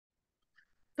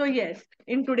So yes,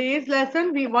 in today's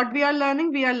lesson, we are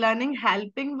learning? We are learning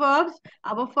helping verbs.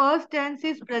 Our first tense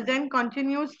is present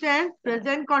continuous tense.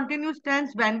 Present continuous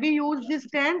tense, when we use this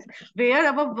tense, where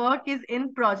our work is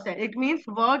in process. It means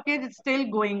work is still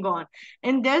going on.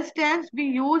 In this tense, we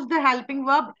use the helping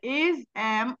verb is,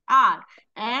 am, are,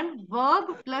 and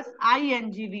verb plus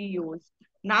ing we use.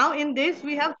 Now in this,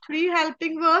 we have three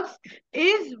helping verbs.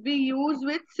 Is we use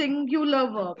with singular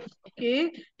verbs.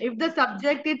 Okay. If the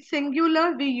subject is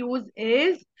singular, we use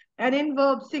is. And in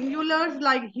verbs, singulars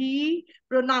like he,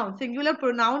 pronoun, singular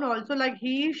pronoun also like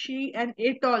he, she, and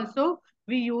it also,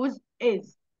 we use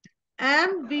is.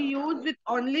 Am we use with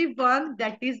only one,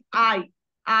 that is I.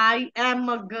 I am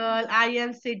a girl. I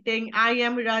am sitting. I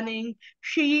am running.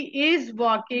 She is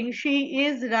walking. She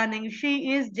is running.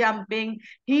 She is jumping.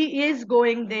 He is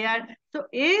going there. So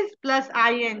is plus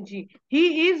ing.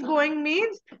 He is going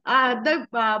means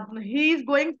the he is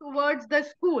going towards the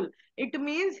school. It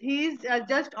means he is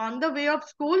just on the way of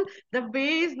school. The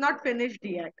way is not finished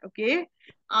yet. Okay.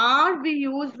 Are we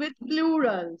use with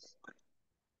plurals?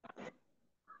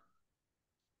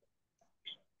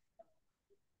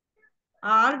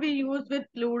 Are we use with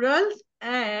plurals,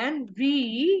 and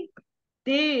we,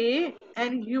 they,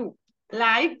 and you.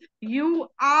 Like you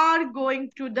are going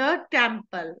to the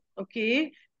temple.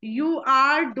 Okay. You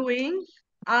are doing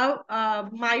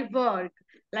my work.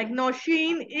 Like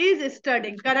Nosheen is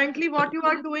studying. Currently, what you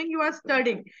are doing, you are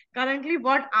studying. Currently,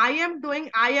 what I am doing,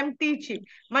 I am teaching.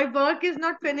 My work is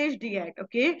not finished yet.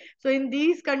 Okay. So in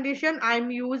these condition,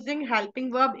 I'm using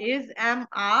helping verb is, am,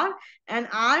 are, and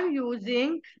I'm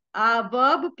using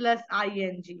verb plus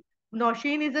ing.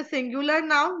 Nosheen is a singular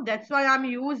noun. That's why I'm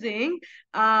using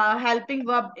helping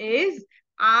verb is.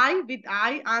 I with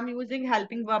I'm using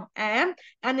helping verb am.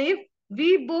 And if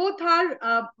we both are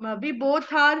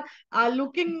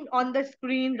looking on the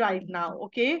screen right now.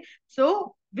 Okay.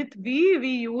 So with we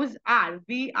use are.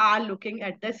 We are looking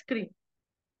at the screen.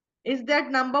 Is that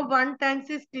number one tense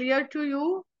is clear to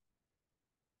you?